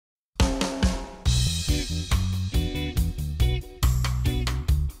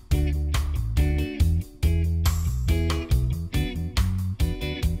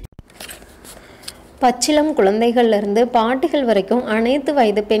பச்சிளம் குழந்தைகள்லேருந்து பாட்டிகள் வரைக்கும் அனைத்து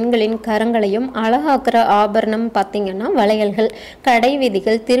வயது பெண்களின் கரங்களையும் அழகாக்குற ஆபரணம் பார்த்திங்கன்னா வளையல்கள். கடை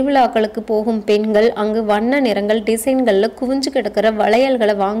வீதிகள், திருவிழாக்களுக்கு போகும் பெண்கள் அங்கு வண்ண நிறங்கள் டிசைன்களில் குவிஞ்சு கிடக்கிற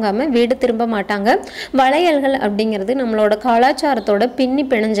வளையல்களை வாங்காமல் வீடு திரும்ப மாட்டாங்க. வளையல்கள் அப்படிங்கிறது நம்மளோட கலாச்சாரத்தோட பின்னி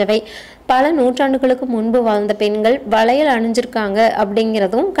பிணைஞ்சவை. பல நூற்றாண்டுகளுக்கு முன்பு வாழ்ந்த பெண்கள் வளையல் அணிஞ்சிருக்காங்க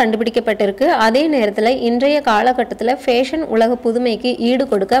அப்படிங்கிறதும் கண்டுபிடிக்கப்பட்டிருக்கு. அதே நேரத்தில் இன்றைய காலகட்டத்தில் ஃபேஷன் உலக புதுமைக்கு ஈடு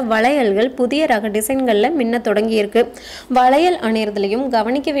கொடுக்க வளையல்கள் புதிய ரக டிசைன்களில் மின்ன தொடங்கியிருக்கு. வளையல் அணியறதுலையும்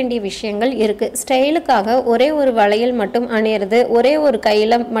கவனிக்க வேண்டிய விஷயங்கள் இருக்குது. ஸ்டைலுக்காக ஒரே ஒரு வளையல் மட்டும் அணியறது, ஒரே ஒரு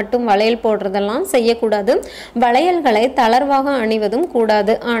கையில் மட்டும் வளையல் போடுறதெல்லாம் செய்யக்கூடாது. வளையல்களை தளர்வாக அணிவதும்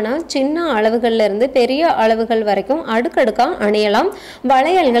கூடாது. ஆனால் சின்ன அளவுகள்ல இருந்து பெரிய அளவுகள் வரைக்கும் அடுக்கடுக்காக அணியலாம்.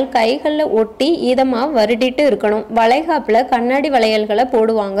 வளையல்கள் கைகளில் ஒட்டி இதமா வருடிட்டு இருக்கணும். வளைகாப்புல கண்ணாடி வளையல்களை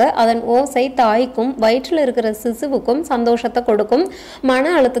போடுவாங்க. அதன் ஓசை தாய்க்கும் வயிற்றில் இருக்கிற சிசுவுக்கும் சந்தோஷத்தை கொடுக்கும்,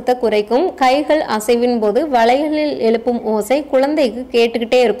 மன அழுத்தத்தை குறைக்கும். கைகள் அசைவின் போது வளையலில் எழுப்பும் ஓசை குழந்தைக்கு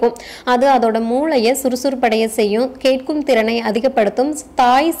கேட்டுக்கிட்டே இருக்கும். அது அதோட மூளையை சுறுசுறுப்படைய செய்யும், கேட்கும் திறனை அதிகப்படுத்தும்,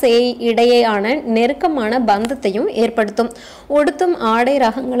 தாய் சேய் இடையேயான நெருக்கமான பந்தத்தையும் ஏற்படுத்தும். உடுத்தும் ஆடை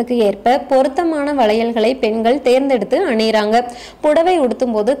ரகங்களுக்கு ஏற்ப பொருத்தமான வளையல்களை பெண்கள் தேர்ந்தெடுத்து அணிகிறாங்க. புடவை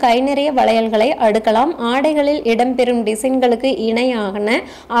உடுத்தும் போது கை நிறைய வளையல்களை அடுக்கலாம். ஆடைகளில் இடம்பெறும் டிசைன்களுக்கு இணையான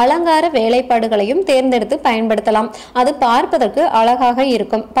அலங்கார வேலைப்பாடுகளையும் தேர்ந்தெடுத்து பயன்படுத்தலாம். அது பார்ப்பதற்கு அழகாக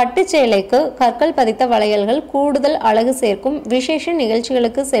இருக்கும். பட்டு சேலைக்கு கற்கள் பதித்த வளையல்கள் கூடுதல் அழகு சேர்க்கும். விசேஷ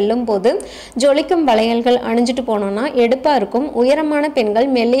நிகழ்ச்சிகளுக்கு செல்லும் போது ஜொலிக்கும் வளையல்கள் அணிஞ்சிட்டு போனோம்னா எடுப்பா இருக்கும். உயரமான பெண்கள்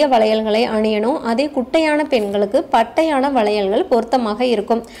மெல்லிய வளையல்களை அணியணும். அதே குட்டையான பெண்களுக்கு பட்டையான வளையல்கள் பொருத்தமாக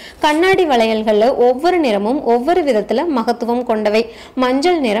இருக்கும். கண்ணாடி வளையல்கள் ஒவ்வொரு நிறமும் ஒவ்வொரு விதத்துல மகத்துவம் கொண்டவை.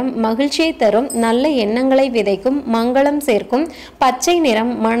 மஞ்சள் நிறம் மகிழ்ச்சியை தரும், நல்ல எண்ணங்களை விதைக்கும், மங்களம் சேர்க்கும். பச்சை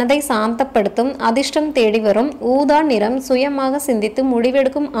நிறம் மனதை சாந்தப்படுத்தும், அதிர்ஷ்டம் தேடி வரும். ஊதா நிறம் சுயமாக சிந்தித்து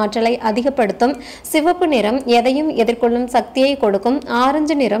முடிவெடுக்கும் ஆற்றலை அதிகப்படுத்தும். சிவப்பு நிறம் எதையும் எதிர்கொள்ளும் சக்தியை கொடுக்கும்.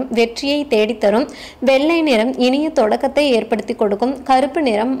 ஆரஞ்சு நிறம் வெற்றியை தேடித்தரும். வெள்ளை நிறம் இனிய தொடக்கத்தை ஏற்படுத்தி கொடுக்கும். கருப்பு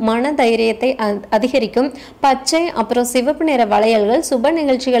நிறம் மன தைரியத்தை அதிகரிக்கும். பச்சை அப்புறம் சிவப்பு நிற வளையல்கள் சுப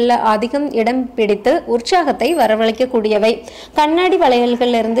நிகழ்ச்சிகளில் அதிகம் இடம் பிடித்து உற்சாகத்தை வரவழைக்கக்கூடியவை. கண்ணாடி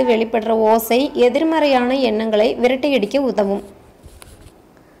வளையல்கள் இருந்து வெளிப்படுற ஓசை எதிர்மறையான எண்ணங்களை விரட்டியடிக்க உதவும்.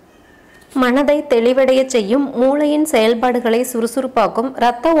 மனதை தெளிவடைய செய்யும், மூளையின் செயல்பாடுகளை சுறுசுறுப்பாக்கும்,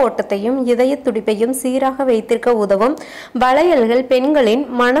 இரத்த ஓட்டத்தையும் இதய துடிப்பையும் சீராக வைத்திருக்க உதவும். வளையல்கள் பெண்களின்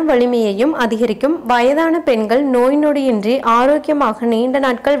மன வலிமையையும் அதிகரிக்கும். வயதான பெண்கள் நோய் நொடியின்றி ஆரோக்கியமாக நீண்ட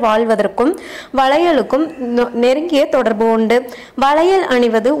நாட்கள் வாழ்வதற்கும் வளையலுக்கும் நெருங்கிய தொடர்பு உண்டு. வளையல்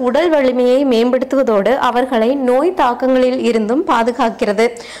அணிவது உடல் வலிமையை மேம்படுத்துவதோடு அவர்களை நோய் தாக்கங்களில் இருந்தும் பாதுகாக்கிறது.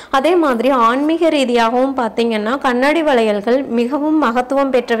 அதே மாதிரி ஆன்மீக ரீதியாகவும் பார்த்தீங்கன்னா கண்ணாடி வளையல்கள் மிகவும்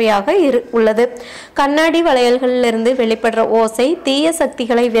மகத்துவம் பெற்றவையாக உள்ளது. கண்ணாடி வளையல்களிலிருந்து வெளிப்படுற ஓசை தீய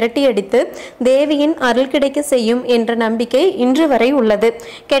சக்திகளை விரட்டியடித்து தேவியின் அருள் கிடைக்க செய்யும் என்ற நம்பிக்கை இன்று வரை உள்ளது.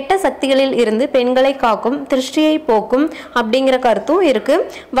 கெட்ட சக்திகளில் இருந்து பெண்களை காக்கும், திருஷ்டியை போக்கும் அப்படிங்கிற கருத்தும் இருக்கு.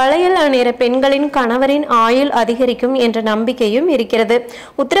 வளையல் அணிகிற பெண்களின் கணவரின் ஆயுள் அதிகரிக்கும் என்ற நம்பிக்கையும் இருக்கிறது.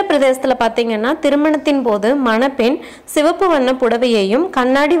 உத்தரப்பிரதேசத்துல பார்த்தீங்கன்னா திருமணத்தின் போது மணப்பெண் சிவப்பு வண்ண புடவையையும்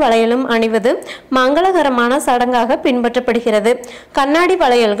கண்ணாடி வளையலும் அணிவது மங்களகரமான சடங்காக பின்பற்றப்படுகிறது. கண்ணாடி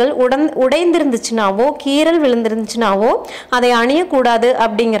வளையல்கள் உடைந்திருந்துச்சுனாவோ கீறல் விழுந்திருந்துச்சுனாவோ அதை அணியக்கூடாது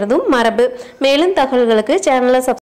அப்படிங்கிறதும் மரபு. மேலும் தகவல்களுக்கு சேனலை